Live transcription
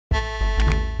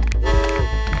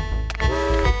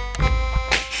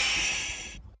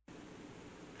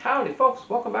folks,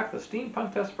 welcome back to the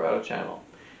Steampunk Desperado channel.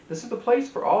 This is the place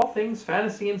for all things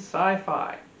fantasy and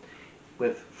sci-fi,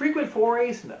 with frequent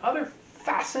forays into other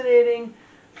fascinating,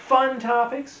 fun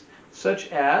topics, such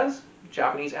as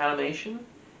Japanese animation,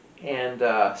 and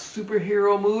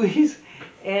superhero movies,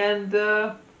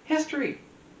 and history.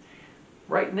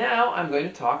 Right now I'm going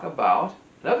to talk about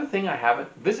another thing I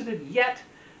haven't visited yet,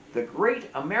 the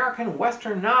great American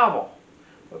Western novel.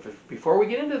 But before we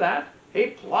get into that,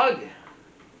 a plug.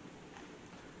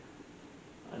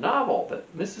 A novel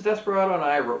that Mrs. Desperado and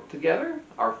I wrote together,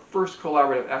 our first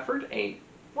collaborative effort,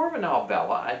 more of a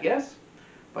novella, I guess,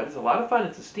 but it's a lot of fun.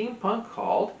 It's a steampunk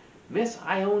called Miss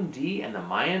Ione D and the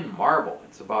Mayan Marble.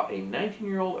 It's about a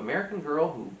 19-year-old American girl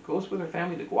who goes with her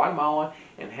family to Guatemala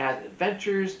and has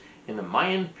adventures in the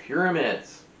Mayan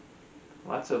pyramids.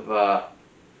 Lots of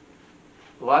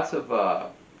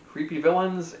creepy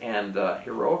villains and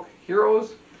heroic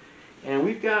heroes, and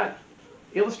we've got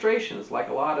illustrations like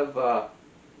a lot of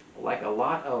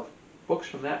books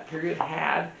from that period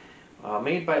had,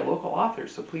 made by local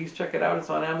authors. So please check it out. It's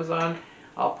on Amazon.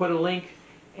 I'll put a link,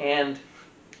 and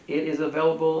it is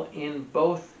available in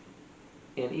both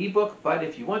in ebook, but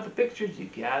if you want the pictures, you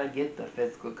gotta get the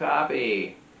physical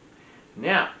copy.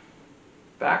 Now,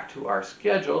 back to our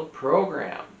scheduled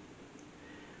program.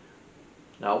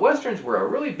 Now, Westerns were a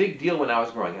really big deal when I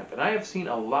was growing up, and I have seen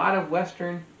a lot of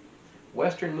Western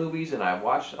movies, and I've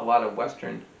watched a lot of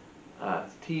Western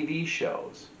TV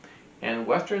shows. And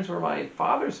Westerns were my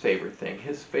father's favorite thing.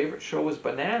 His favorite show was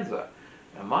Bonanza.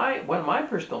 And one of my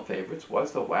personal favorites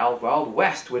was The Wild Wild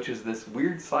West, which is this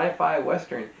weird sci-fi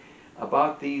Western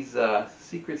about these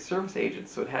Secret Service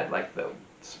agents. So it had like the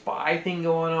spy thing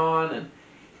going on,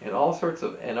 and all sorts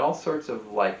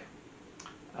of like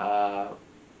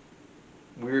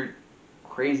weird,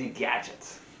 crazy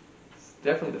gadgets. It's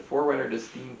definitely the forerunner to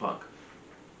steampunk.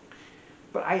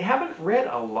 But I haven't read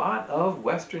a lot of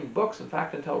Western books. In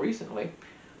fact, until recently,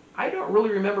 I don't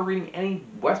really remember reading any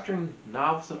Western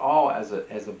novels at all as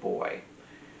a boy.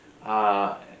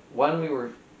 One we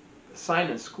were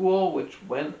assigned in school, which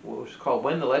was called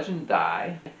When the Legend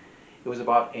Die. It was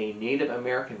about a Native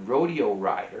American rodeo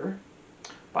rider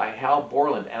by Hal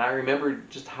Borland, and I remember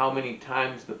just how many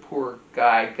times the poor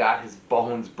guy got his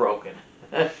bones broken.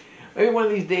 Maybe one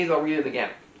of these days I'll read it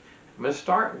again. I'm going to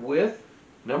start with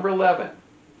number 11.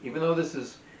 Even though this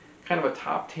is kind of a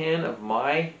top 10 of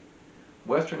my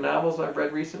Western novels I've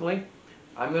read recently,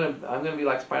 I'm gonna be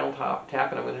like Spinal Tap,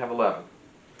 and I'm gonna have 11.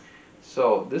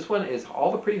 So this one is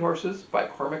All the Pretty Horses by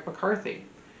Cormac McCarthy,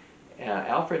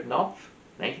 Alfred Knopf,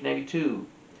 1992.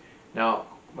 Now,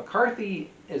 McCarthy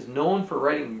is known for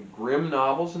writing grim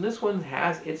novels, and this one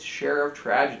has its share of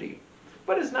tragedy,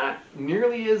 but it's not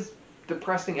nearly as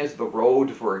depressing as The Road,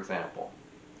 for example.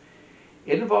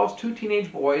 It involves two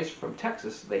teenage boys from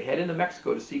Texas. They head into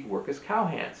Mexico to seek work as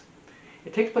cowhands.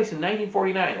 It takes place in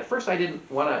 1949. At first I didn't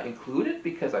want to include it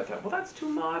because I thought, well, that's too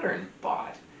modern.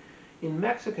 But in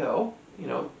Mexico, you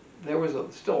know, there was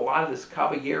still a lot of this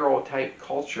caballero type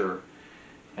culture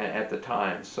at the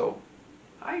time. So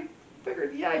I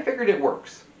figured it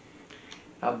works.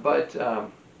 But the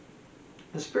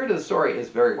spirit of the story is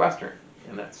very Western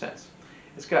in that sense.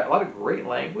 It's got a lot of great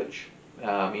language.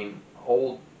 I mean,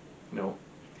 old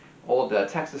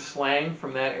Texas slang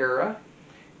from that era,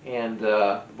 and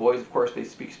the boys, of course, they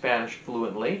speak Spanish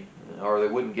fluently, or they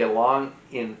wouldn't get along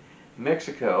in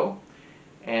Mexico,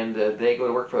 and they go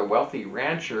to work for a wealthy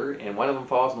rancher, and one of them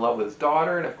falls in love with his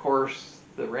daughter, and of course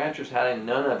the rancher's having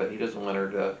none of it. He doesn't want her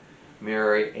to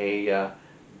marry a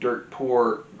dirt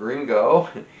poor gringo,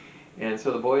 and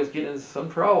so the boys get into some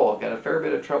trouble, got a fair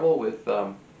bit of trouble with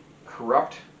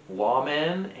corrupt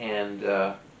lawmen,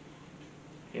 and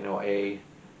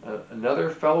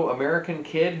another fellow American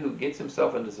kid who gets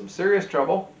himself into some serious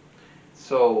trouble.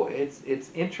 So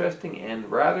it's interesting and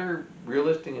rather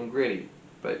realistic and gritty,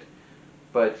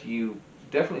 but you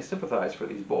definitely sympathize for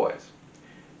these boys.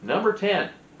 Number 10,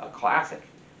 a classic,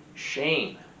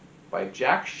 Shane by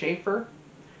Jack Schaefer,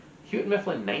 Houghton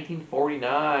Mifflin,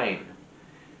 1949,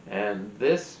 and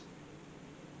this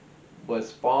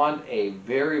spawned a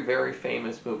very, very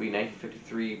famous movie,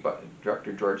 1953, by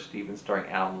director George Stevens,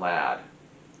 starring Alan Ladd.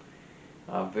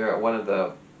 One of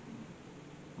the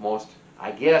most,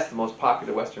 I guess, the most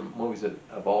popular Western movies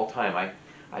of all time.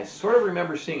 I sort of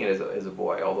remember seeing it as a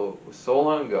boy, although it was so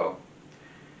long ago,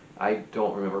 I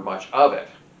don't remember much of it.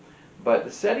 But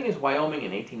the setting is Wyoming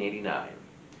in 1889,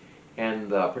 and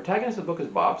the protagonist of the book is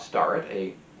Bob Starrett,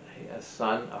 a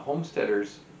son, a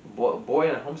homesteader's boy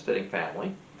in a homesteading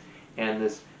family. And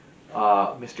this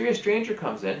mysterious stranger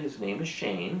comes in. His name is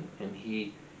Shane, and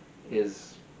he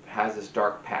has this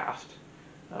dark past.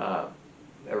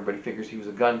 everybody figures he was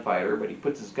a gunfighter, but he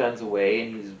puts his guns away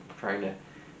and he's trying to,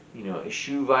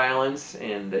 eschew violence,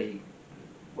 and he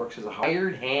works as a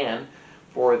hired hand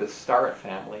for the Starrett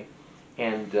family.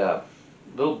 And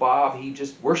little Bob, he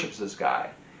just worships this guy.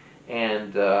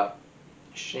 And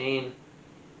Shane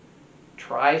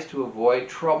tries to avoid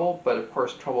trouble, but of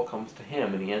course trouble comes to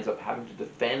him, and he ends up having to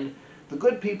defend the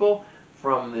good people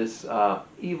from this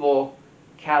evil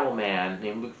cattleman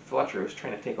named Luke Fletcher, who's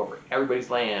trying to take over everybody's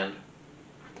land.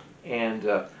 And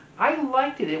I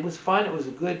liked it. It was fun. It was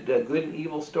a good and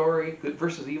evil story, good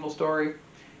versus evil story.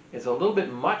 It's a little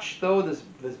bit much, though. This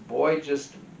boy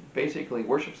just basically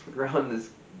worships the ground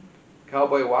this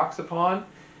cowboy walks upon.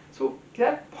 So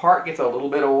that part gets a little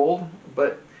bit old,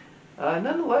 but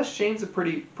nonetheless, Shane's a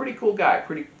pretty cool guy,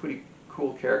 pretty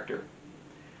cool character.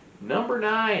 Number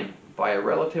 9, by a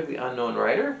relatively unknown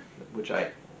writer,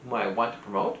 whom I want to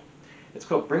promote. It's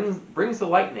called Brings the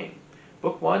Lightning,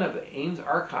 Book 1 of the Ames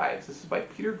Archives. This is by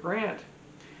Peter Grant.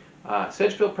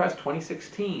 Sedgefield Press,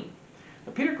 2016.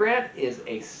 Now, Peter Grant is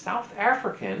a South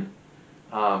African,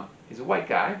 he's a white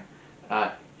guy,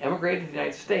 emigrated to the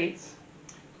United States,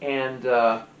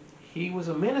 and he was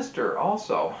a minister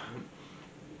also.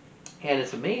 And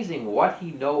it's amazing what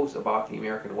he knows about the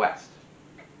American West.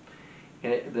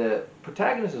 And the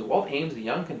protagonist is Walt Ames, a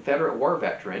young Confederate war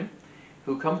veteran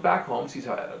who comes back home, sees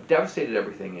how devastated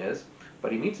everything is,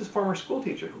 but he meets his former school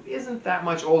teacher, who isn't that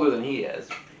much older than he is.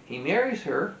 He marries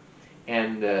her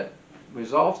and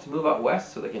resolves to move out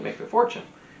west so they can make their fortune.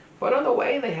 But on the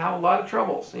way, they have a lot of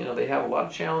troubles. They have a lot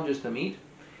of challenges to meet,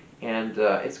 and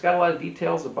it's got a lot of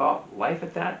details about life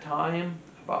at that time,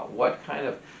 about what kind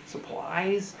of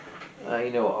supplies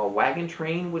a wagon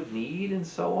train would need, and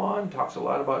so on. Talks a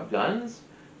lot about guns.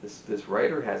 This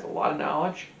writer has a lot of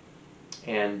knowledge,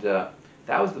 and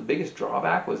that was the biggest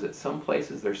drawback, was that some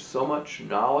places there's so much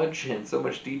knowledge and so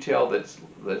much detail that's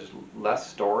less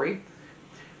story.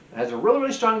 It has a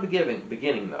really strong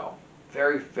beginning though,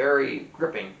 very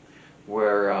gripping,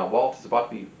 where Walt is about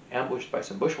to be ambushed by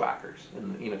some bushwhackers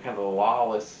in kind of a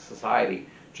lawless society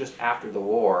just after the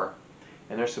war,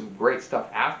 and there's some great stuff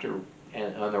after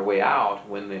and on their way out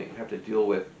when they have to deal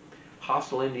with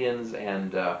hostile Indians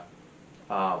and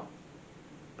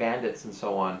bandits and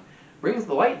so on. Brings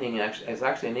the Lightning is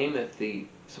actually a name that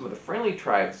some of the friendly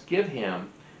tribes give him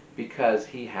because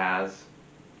he has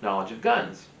knowledge of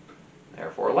guns,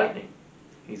 therefore lightning.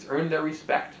 He's earned their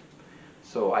respect.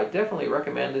 So I definitely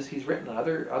recommend this. He's written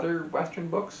other Western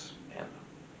books, and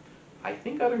I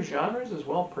think other genres as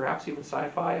well, perhaps even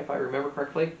sci-fi if I remember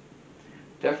correctly.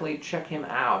 Definitely check him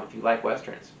out if you like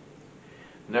Westerns.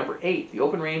 Number 8, The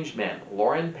Open Range Men,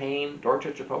 Lauren Payne,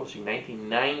 Dorchester Publishing,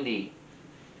 1990.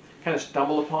 Kind of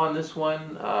stumbled upon this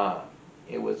one.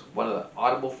 It was one of the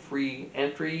Audible free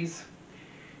entries.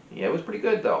 Yeah, it was pretty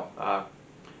good though.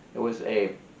 It was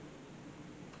a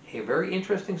very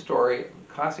interesting story,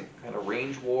 classic kind of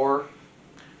range war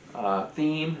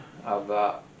theme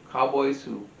of cowboys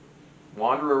who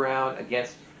wander around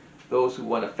against those who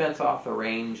want to fence off the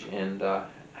range and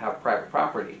have private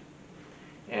property.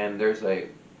 And there's a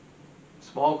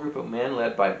small group of men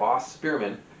led by Boss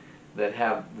Spearman that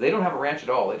they don't have a ranch at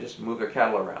all, they just move their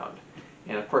cattle around.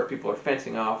 And of course people are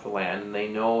fencing off the land, and they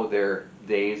know their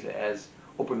days as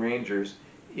open rangers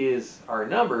are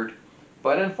numbered,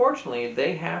 but unfortunately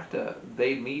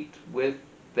they meet with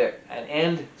an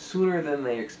end sooner than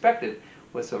they expected,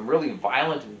 with some really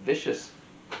violent and vicious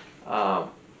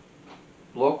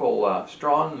local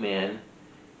strong men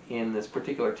in this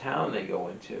particular town they go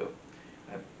into.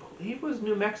 I believe it was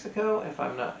New Mexico, if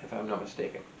I'm not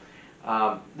mistaken.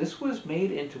 This was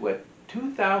made into a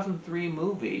 2003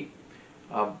 movie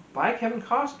by Kevin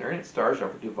Costner, and it stars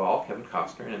Robert Duvall, Kevin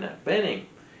Costner, and Annette Bening.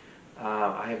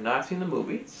 I have not seen the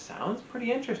movie. It sounds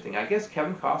pretty interesting. I guess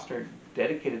Kevin Costner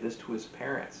dedicated this to his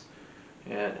parents,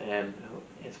 and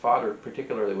his father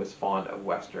particularly was fond of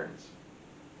Westerns.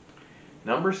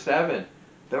 Number 7,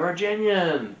 The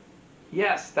Virginian.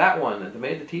 Yes, that one. They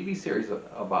made the TV series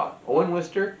about Owen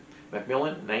Wister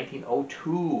Macmillan,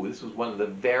 1902. This was one of the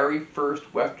very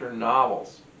first Western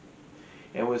novels.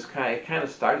 It kind of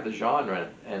started the genre,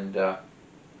 and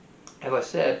as I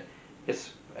said,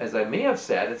 as I may have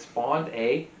said, it spawned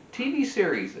a TV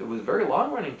series. It was a very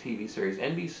long-running TV series,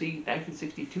 NBC,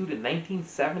 1962 to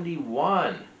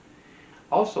 1971.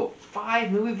 Also,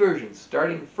 5 movie versions,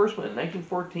 starting the first one in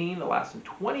 1914, the last in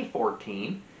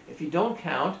 2014, if you don't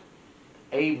count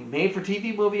a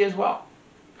made-for-TV movie as well.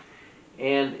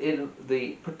 And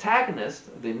the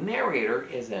protagonist, the narrator,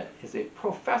 is a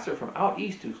professor from out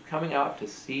east who's coming out to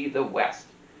see the West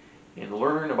and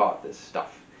learn about this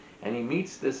stuff. And he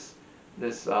meets this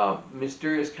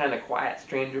mysterious kind of quiet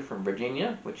stranger from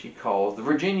Virginia, which he calls the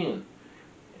Virginian.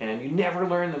 And you never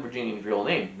learn the Virginian's real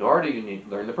name, nor do you need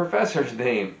to learn the professor's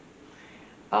name.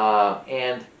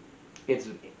 And it's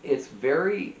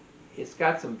it's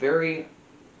got some very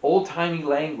old-timey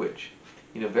language,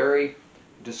 very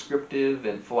descriptive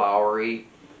and flowery,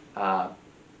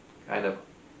 kind of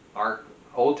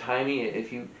old-timey.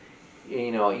 If you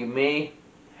may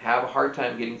have a hard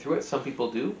time getting through it. Some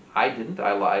people do. I didn't.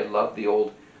 I love the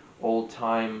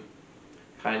old-time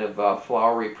kind of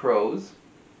flowery prose.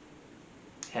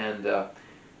 And the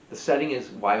setting is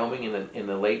Wyoming in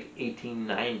the late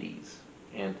 1890s.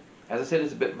 And as I said,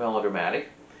 it's a bit melodramatic.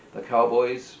 The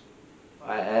cowboys,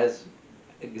 as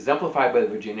exemplified by the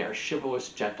Virginia, are chivalrous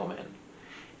gentlemen.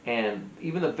 And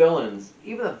even the villains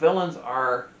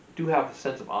do have a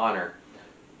sense of honor.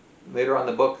 Later on in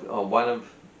the book, one of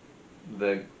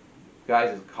the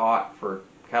guys is caught for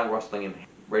cattle rustling and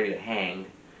ready to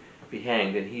be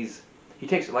hanged, and he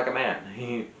takes it like a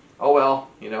man. Oh well,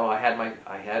 I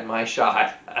had my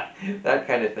shot, that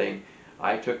kind of thing.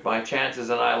 I took my chances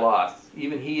and I lost.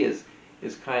 Even he is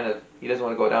kind of, he doesn't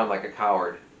want to go down like a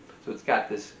coward. So it's got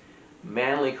this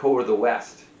manly code of the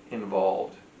West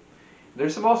involved.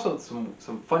 There's also some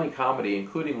funny comedy,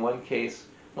 including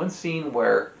one scene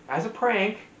where, as a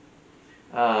prank,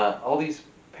 all these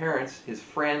parents, his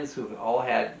friends who've all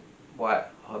had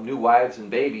new wives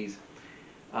and babies,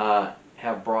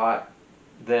 have brought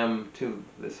them to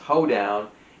this hoedown,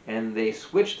 and they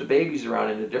switch the babies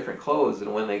around into different clothes,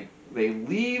 and when they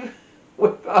leave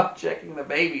without checking the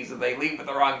babies, and they leave with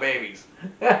the wrong babies.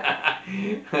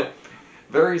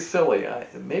 Very silly.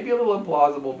 Maybe a little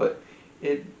implausible, but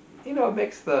it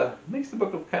makes the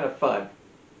book look kind of fun.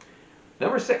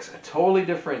 Number 6, a totally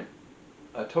different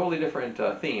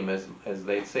theme, as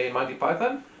they say in Monty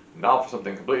Python. Now for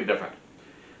something completely different.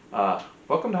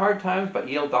 Welcome to Hard Times by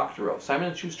E.L. Doctorow,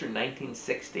 Simon & Schuster,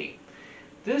 1960.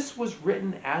 This was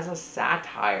written as a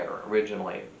satire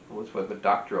originally. It was what the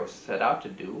Doctorow set out to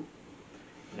do,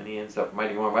 and he ends up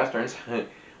writing more westerns.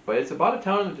 But it's about a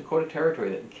town in the Dakota Territory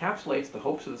that encapsulates the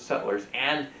hopes of the settlers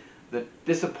and the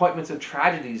disappointments and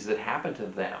tragedies that happened to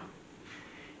them.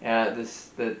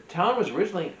 The town was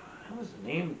originally,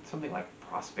 named something like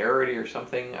Prosperity or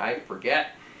something, I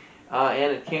forget.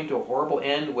 And it came to a horrible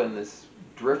end when this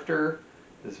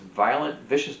violent,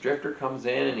 vicious drifter comes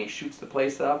in and he shoots the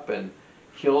place up and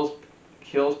kills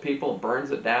people and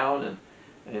burns it down,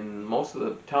 and most of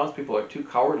the townspeople are too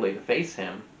cowardly to face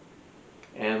him.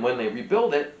 And when they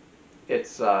rebuild it,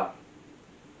 they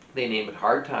name it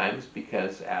Hard Times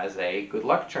because as a good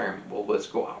luck charm. Well, let's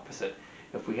go opposite.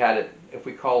 If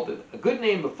we called it a good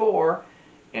name before,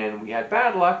 and we had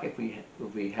bad luck, if we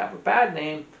have a bad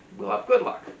name, we'll have good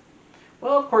luck.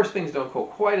 Well, of course, things don't go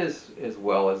quite as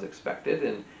well as expected,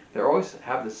 and they always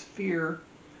have this fear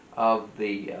of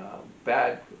the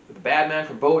bad man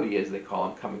from Bodie, as they call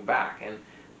him, coming back, and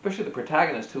especially the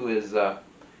protagonist, who is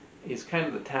he's kind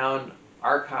of the town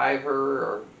archiver,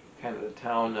 or kind of the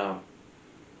town.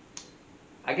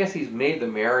 I guess he's made the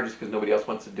mayor just because nobody else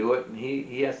wants to do it, and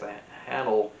he has to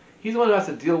handle. He's the one who has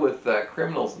to deal with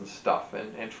criminals and stuff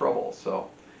and trouble. So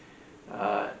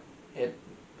it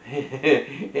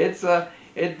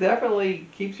definitely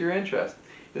keeps your interest.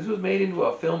 This was made into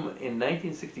a film in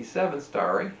 1967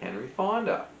 starring Henry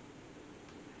Fonda.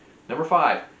 Number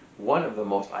 5, one of the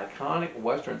most iconic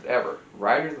westerns ever,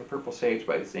 Riders of the Purple Sage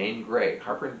by Zane Grey,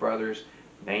 Harper & Brothers,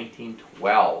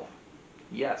 1912.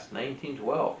 Yes,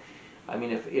 1912. I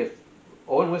mean, if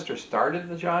Owen Wister started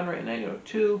the genre in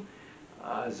 1902,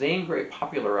 Zane Grey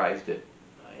popularized it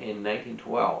in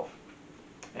 1912.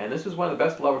 And this is one of the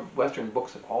best loved Western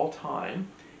books of all time.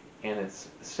 And it's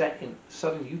set in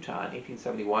southern Utah in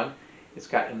 1871. It's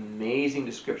got amazing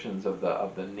descriptions of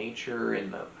the nature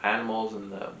and the animals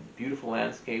and the beautiful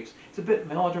landscapes. It's a bit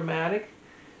melodramatic.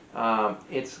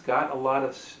 It's got a lot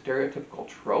of stereotypical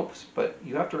tropes, but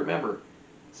you have to remember,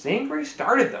 Zane Grey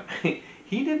started them.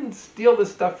 He didn't steal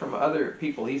this stuff from other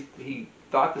people. He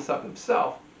thought this up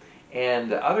himself,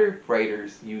 and other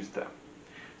writers used them.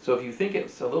 So if you think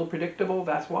it's a little predictable,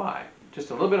 that's why.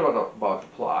 Just a little bit about the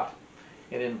plot.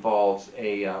 It involves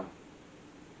a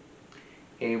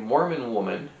Mormon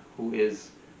woman who is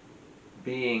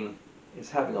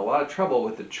having a lot of trouble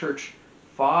with the church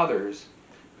fathers,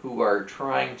 who are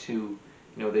trying to,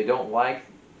 they don't like,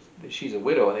 she's a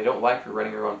widow and they don't like her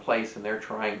running her own place, and they're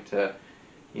trying to,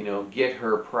 get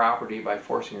her property by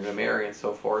forcing her to marry and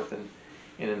so forth, and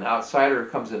an outsider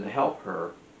comes in to help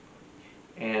her.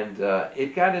 And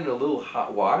it got into a little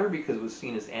hot water because it was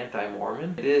seen as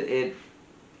anti-Mormon.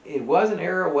 It was an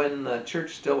era when the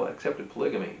church still accepted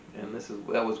polygamy, and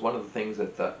that was one of the things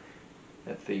that the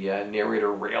that the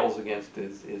narrator rails against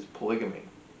is polygamy.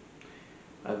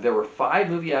 There were 5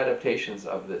 movie adaptations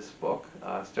of this book,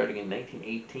 starting in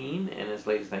 1918 and as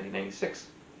late as 1996.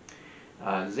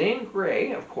 Zane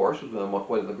Grey, of course, was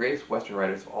one of the greatest Western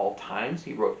writers of all times.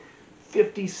 He wrote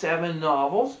 57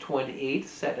 novels, 28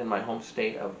 set in my home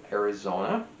state of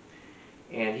Arizona.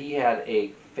 And he had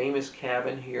a famous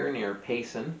cabin here near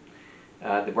Payson,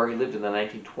 where he lived in the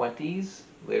 1920s,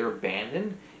 later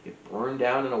abandoned. It burned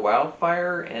down in a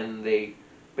wildfire, and they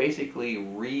basically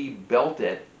rebuilt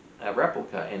it, a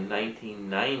replica, in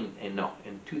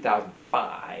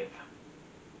 2005.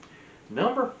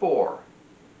 Number 4.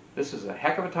 This is a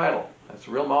heck of a title. That's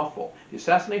a real mouthful. The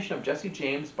Assassination of Jesse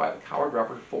James by the Coward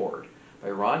Robert Ford, by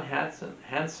Ron Hansen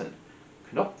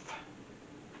Knopf,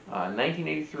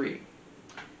 1983.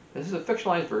 This is a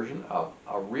fictionalized version of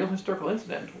a real historical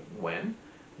incident when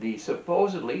the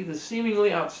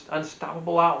seemingly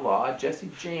unstoppable outlaw Jesse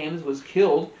James was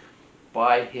killed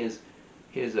by his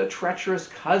treacherous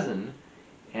cousin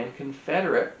and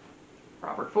Confederate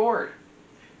Robert Ford,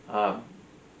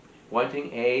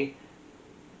 wanting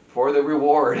for the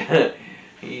reward.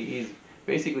 He's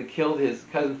basically killed his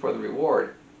cousin for the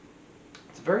reward.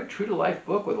 It's a very true-to-life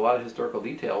book with a lot of historical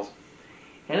details,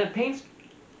 and it paints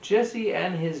Jesse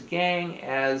and his gang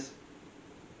as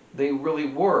they really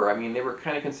were. I mean, they were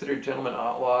kind of considered gentlemen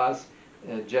outlaws.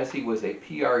 Jesse was a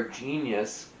PR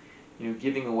genius,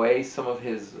 giving away some of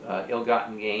his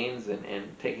ill-gotten gains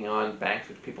and taking on banks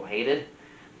which people hated.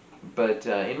 But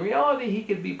in reality, he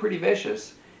could be pretty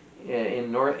vicious.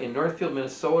 In Northfield,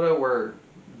 Minnesota, where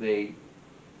they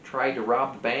tried to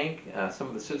rob the bank, some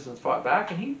of the citizens fought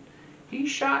back, and he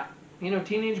shot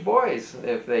teenage boys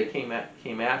if they came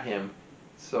at him.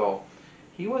 So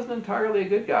he wasn't entirely a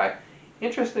good guy.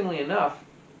 Interestingly enough,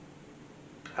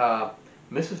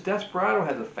 Mrs. Desperado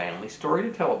has a family story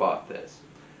to tell about this.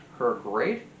 Her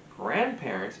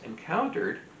great-grandparents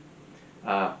encountered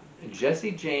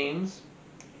Jesse James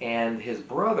and his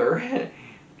brother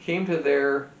came to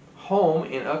their home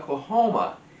in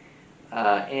Oklahoma,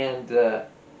 and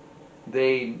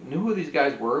they knew who these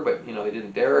guys were, but they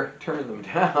didn't dare turn them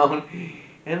down,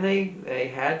 and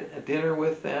they had a dinner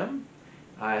with them.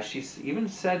 She even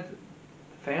said,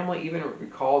 family even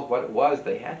recalls what it was.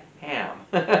 They had ham,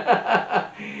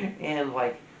 and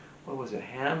what was it?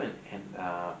 Ham and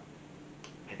I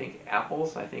think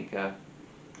apples. I think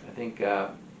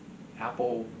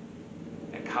apple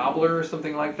and cobbler or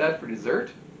something like that for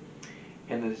dessert.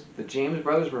 And the James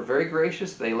brothers were very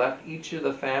gracious. They left each of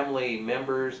the family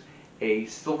members a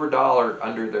silver dollar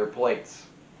under their plates.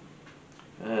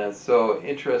 So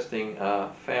interesting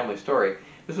family story.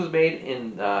 This was made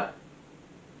in a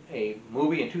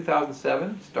movie in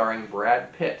 2007 starring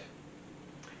Brad Pitt,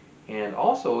 and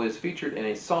also is featured in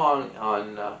a song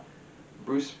on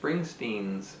Bruce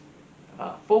Springsteen's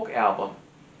folk album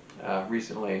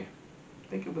recently. I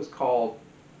think it was called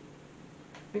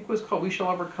We Shall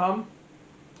Overcome.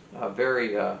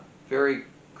 Very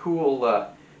cool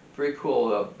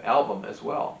album as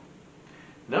well.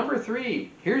 Number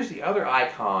 3, here's the other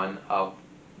icon of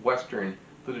Western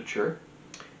literature,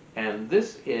 and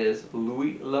this is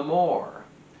Louis L'Amour.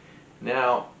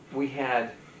 Now, we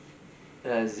had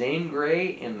Zane Grey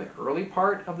in the early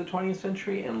part of the 20th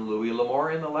century and Louis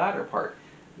L'Amour in the latter part.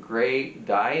 Grey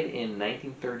died in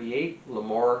 1938.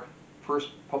 L'Amour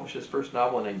published his first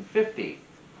novel in 1950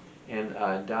 and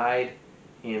died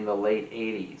in the late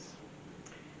 80s.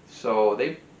 So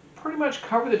they pretty much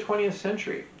cover the 20th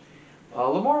century.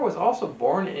 L'Amour was also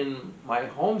born in my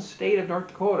home state of North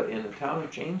Dakota in the town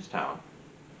of Jamestown.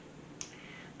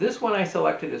 This one I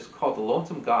selected is called The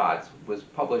Lonesome Gods, was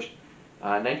published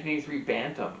 1983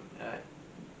 Bantam.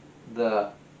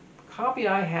 The copy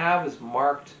I have is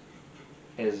marked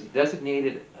as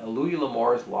designated Louis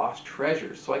L'Amour's Lost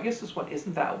Treasures. So I guess this one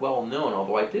isn't that well known,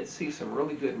 although I did see some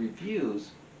really good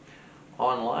reviews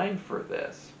online for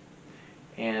this.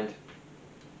 And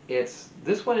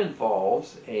this one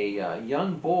involves a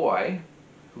young boy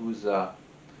whose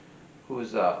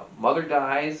mother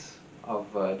dies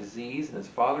of disease and his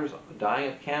father's dying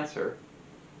of cancer,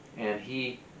 and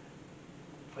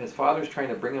his father's trying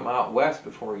to bring him out west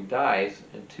before he dies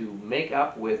and to make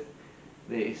up with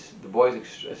the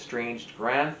boy's estranged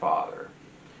grandfather,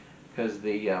 because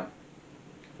the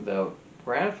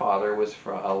grandfather was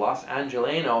from Los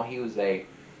Angeleno. He was a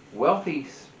wealthy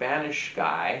Spanish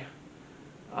guy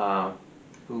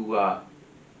who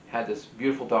had this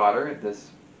beautiful daughter.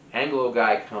 This Anglo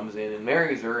guy comes in and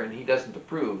marries her, and he doesn't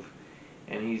approve,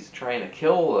 and he's trying to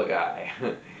kill the guy.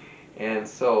 And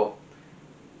so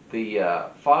the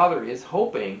father is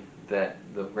hoping that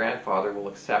the grandfather will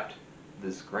accept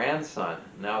this grandson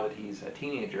now that he's a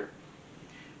teenager.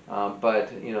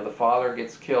 But you know, the father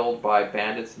gets killed by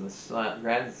bandits, and the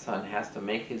grandson has to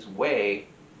make his way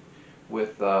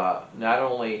with not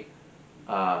only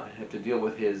have to deal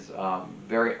with his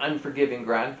very unforgiving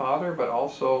grandfather, but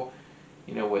also,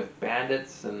 you know, with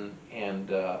bandits and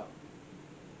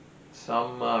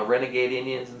some renegade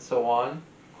Indians and so on.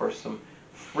 Of course, some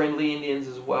friendly Indians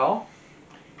as well,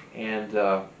 and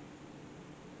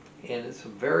it's a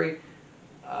very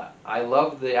I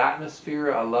love the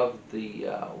atmosphere. I love the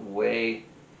way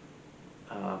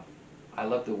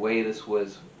this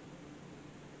was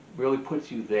really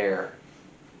puts you there.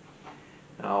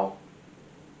 Now,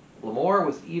 Lamore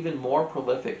was even more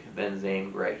prolific than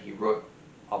Zane Grey. He wrote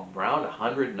around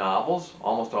 100 novels,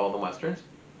 almost all of them westerns,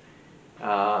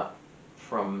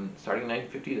 from starting in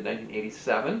 1950 to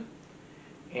 1987,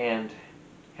 and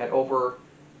had over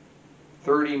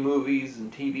 30 movies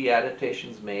and TV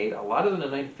adaptations made, a lot of them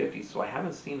in the 1950s, so I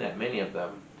haven't seen that many of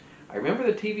them. I remember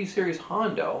the TV series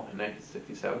Hondo in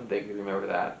 1967, vaguely remember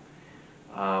that.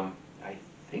 I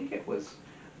think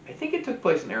it took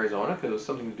place in Arizona because it was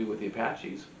something to do with the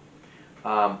Apaches.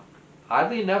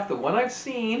 Oddly enough, the one I've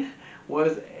seen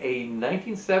was a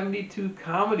 1972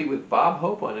 comedy with Bob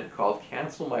Hope on it called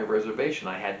Cancel My Reservation.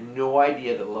 I had no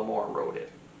idea that Lamore wrote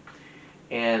it.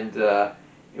 And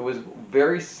it was a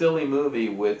very silly movie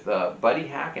with Buddy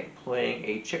Hackett playing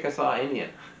a Chickasaw Indian.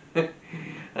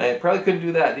 I probably couldn't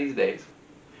do that these days.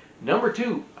 Number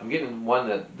 2, I'm getting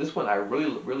this one I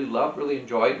really loved, really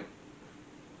enjoyed.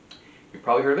 You've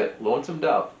probably heard of it, Lonesome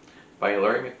Dove, by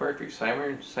Larry McMurtry,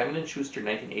 Simon & Schuster,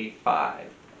 1985.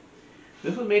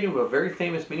 This was made into a very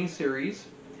famous miniseries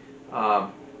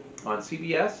on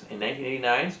CBS in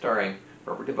 1989, starring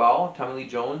Robert Duvall, Tommy Lee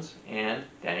Jones, and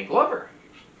Danny Glover.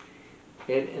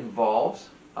 It involves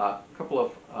a couple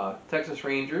of Texas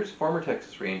Rangers, former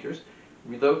Texas Rangers,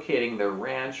 relocating their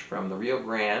ranch from the Rio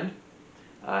Grande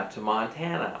to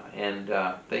Montana, and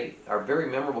they are very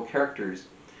memorable characters,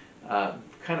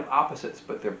 kind of opposites,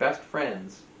 but they're best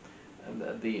friends.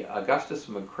 The Augustus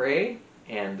McCrae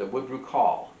and the Woodrow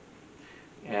Call.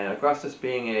 And Augustus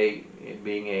being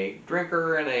a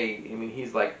drinker and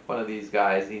he's like one of these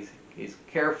guys. He's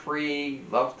carefree,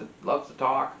 loves to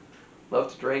talk,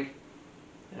 loves to drink.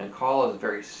 And Call is a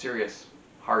very serious,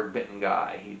 hard-bitten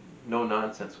guy. He no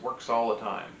nonsense, works all the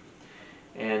time.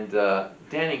 And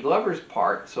Danny Glover's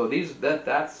part, so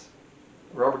that's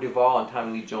Robert Duvall and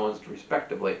Tommy Lee Jones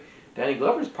respectively. Danny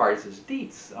Glover's part is his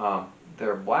Dietz.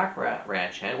 They're black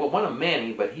ranch hand. Well, one of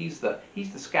many, but he's the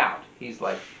scout. He's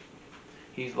like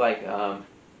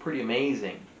pretty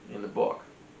amazing in the book.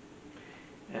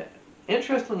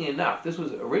 Interestingly enough, this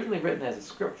was originally written as a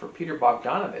script for Peter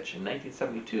Bogdanovich in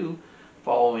 1972,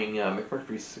 following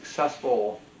McMurtry's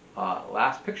successful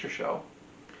Last Picture Show,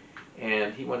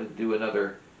 and he wanted to do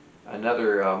another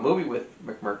movie with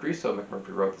McMurtry, so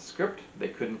McMurtry wrote the script. They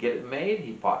couldn't get it made.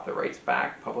 He bought the rights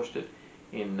back, published it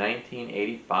in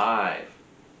 1985.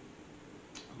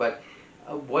 But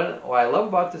what I love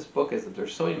about this book is that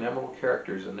there's so many memorable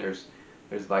characters, and there's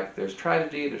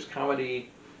tragedy, there's comedy,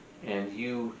 and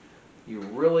you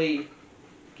really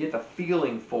get the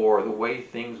feeling for the way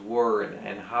things were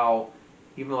and how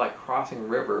even like crossing a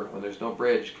river when there's no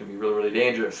bridge can be really, really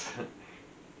dangerous.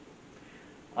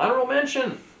 Honorable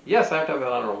mention. Yes, I have to have an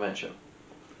honorable mention.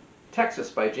 Texas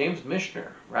by James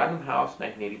Michener, Random House,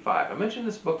 1985. I mentioned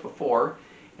this book before,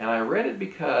 and I read it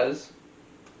because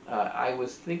I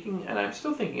was thinking, and I'm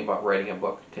still thinking about writing a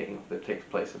book that takes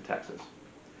place in Texas.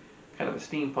 Kind of a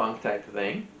steampunk type of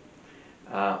thing.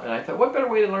 And I thought, what better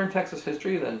way to learn Texas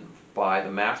history than by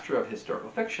the master of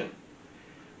historical fiction?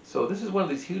 So this is one of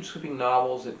these huge sweeping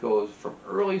novels. It goes from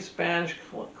early Spanish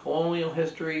colonial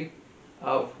history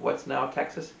of what's now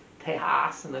Texas,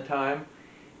 Tejas in the time,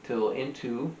 till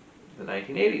into the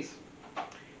 1980s.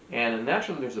 And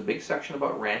naturally there's a big section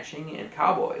about ranching and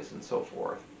cowboys and so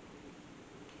forth,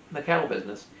 the cattle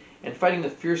business, and fighting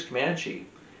the fierce Comanche.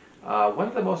 One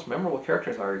of the most memorable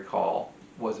characters I recall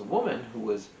was a woman who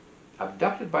was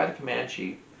abducted by the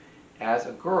Comanche as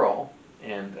a girl,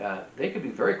 and they could be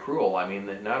very cruel. I mean,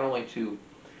 not only to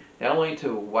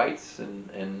whites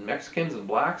and Mexicans and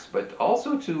blacks, but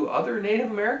also to other Native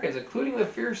Americans, including the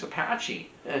fierce Apache.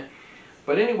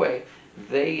 But anyway,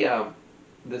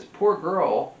 this poor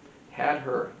girl had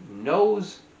her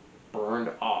nose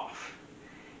burned off,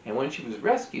 and when she was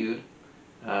rescued,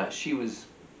 she was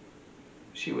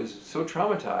so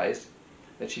traumatized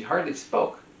that she hardly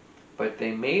spoke. But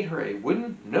they made her a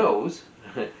wooden nose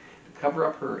to cover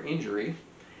up her injury,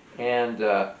 and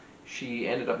she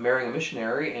ended up marrying a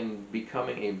missionary and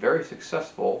becoming a very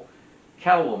successful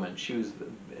cattlewoman. She was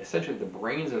essentially the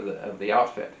brains of the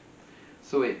outfit.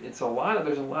 So there's a lot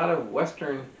of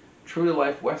Western, true to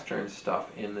life Western stuff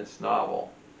in this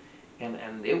novel,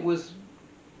 and it was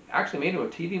actually made into a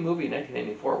TV movie in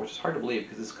 1994, which is hard to believe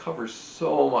because this covers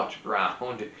so much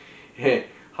ground.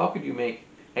 How could you make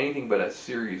anything but a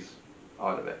series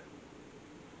out of it?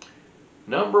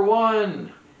 Number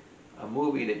one, a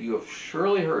movie that you have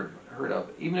surely heard of,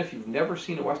 even if you've never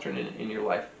seen a Western in your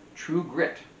life, True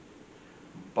Grit,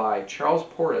 by Charles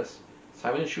Portis,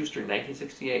 Simon & Schuster,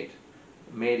 1968,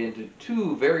 made into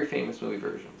two very famous movie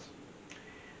versions.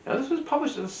 Now this was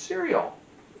published as a serial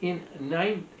in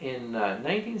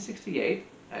 1968,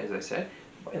 as I said,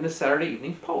 in the Saturday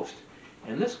Evening Post.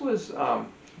 And this was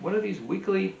one of these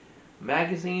weekly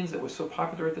magazines that was so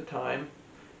popular at the time,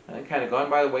 and kind of gone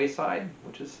by the wayside,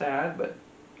 which is sad, but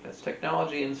that's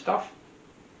technology and stuff.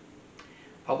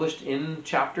 Published in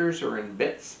chapters or in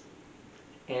bits,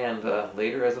 and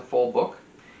later as a full book.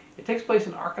 It takes place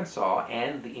in Arkansas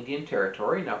and the Indian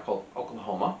Territory, now called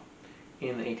Oklahoma,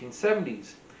 in the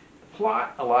 1870s. The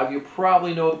plot, a lot of you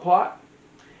probably know the plot.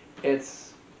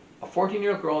 It's a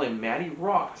 14-year-old girl named Maddie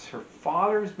Ross. Her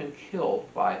father's been killed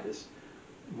by this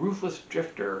ruthless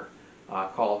drifter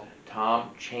called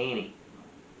Tom Chaney.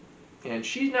 And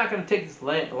she's not going to take this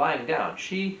lying down.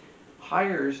 She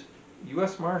hires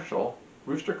U.S. Marshal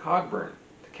Rooster Cogburn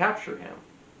to capture him.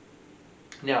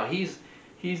 Now he's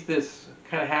this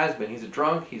kind of has-been. He's a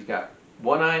drunk. He's got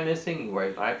one eye missing. He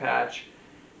wears an eye patch.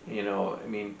 You know, I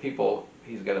mean,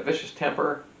 he's got a vicious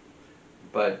temper.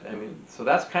 But I mean, so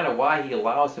that's kind of why he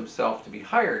allows himself to be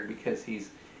hired, because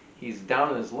he's down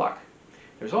in his luck.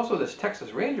 There's also this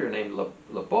Texas Ranger named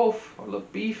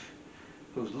LaBeef,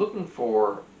 who's looking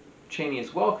for Chaney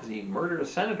as well because he murdered a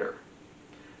senator.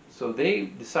 So they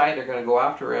decide they're going to go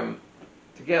after him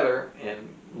together and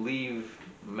leave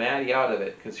Maddie out of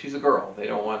it because she's a girl. They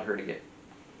don't want her to get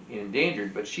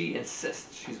endangered, but she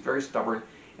insists. She's very stubborn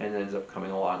and ends up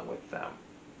coming along with them.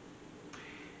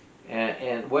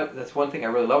 And that's one thing I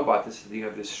really love about this is that you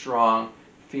have this strong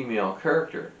female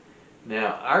character.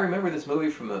 Now I remember this movie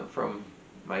from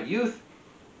my youth,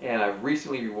 and I've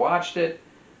recently rewatched it.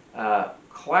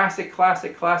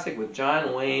 Classic with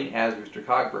John Wayne as Rooster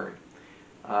Cogburn.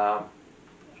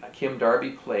 Kim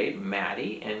Darby played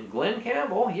Maddie, and Glenn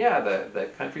Campbell, yeah, the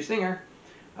country singer,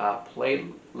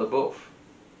 played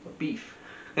LaBeef.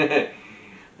 In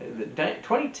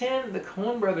 2010, the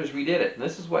Coen brothers redid it, and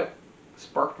this is what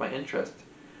sparked my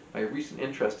recent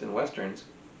interest in Westerns,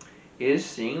 is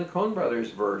seeing the Coen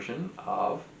brothers version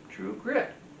of True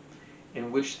Grit,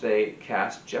 in which they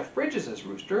cast Jeff Bridges as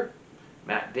Rooster,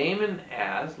 Matt Damon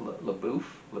as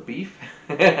LaBeef,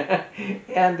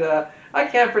 and I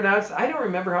can't pronounce, I don't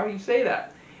remember how you say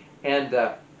that, and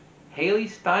Haley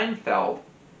Steinfeld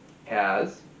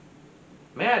as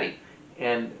Maddie.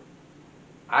 And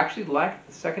I actually liked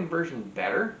the second version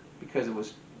better because it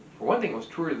was, for one thing, it was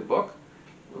truer to the book.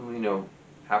 You know,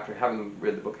 after having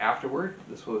read the book afterward,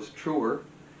 this was truer,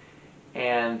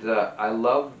 and I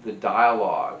loved the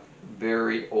dialogue,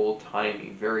 very old-timey,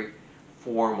 very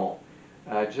formal.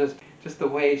 Just the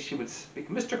way she would speak,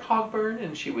 Mr. Cogburn,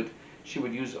 and she would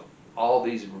use all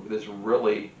this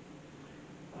really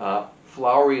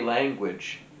flowery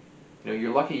language. You know,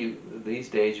 you're lucky these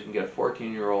days you can get a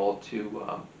 14-year-old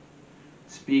to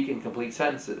speak in complete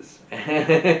sentences.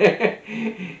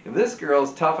 If this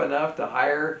girl's tough enough to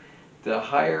hire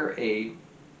a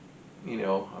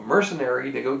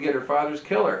mercenary to go get her father's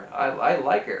killer, I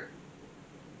like her.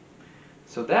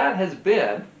 So that has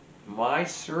been my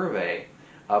survey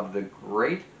of the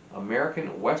great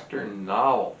American Western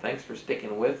novel. Thanks for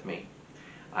sticking with me.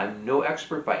 I'm no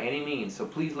expert by any means, so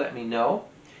please let me know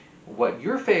what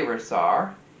your favorites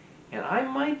are, and I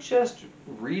might just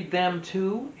read them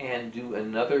too and do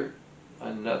another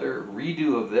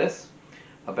redo of this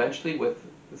eventually with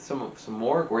some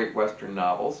more great Western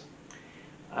novels.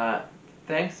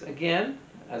 Thanks again.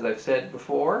 As I've said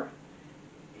before,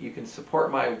 you can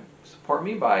support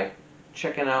me by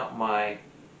checking out my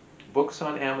books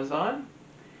on Amazon.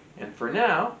 And for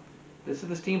now, this is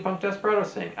the Steampunk Desperado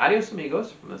saying adios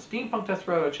amigos from the Steampunk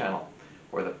Desperado channel,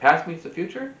 where the past meets the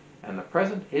future and the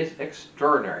present is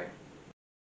extraordinary.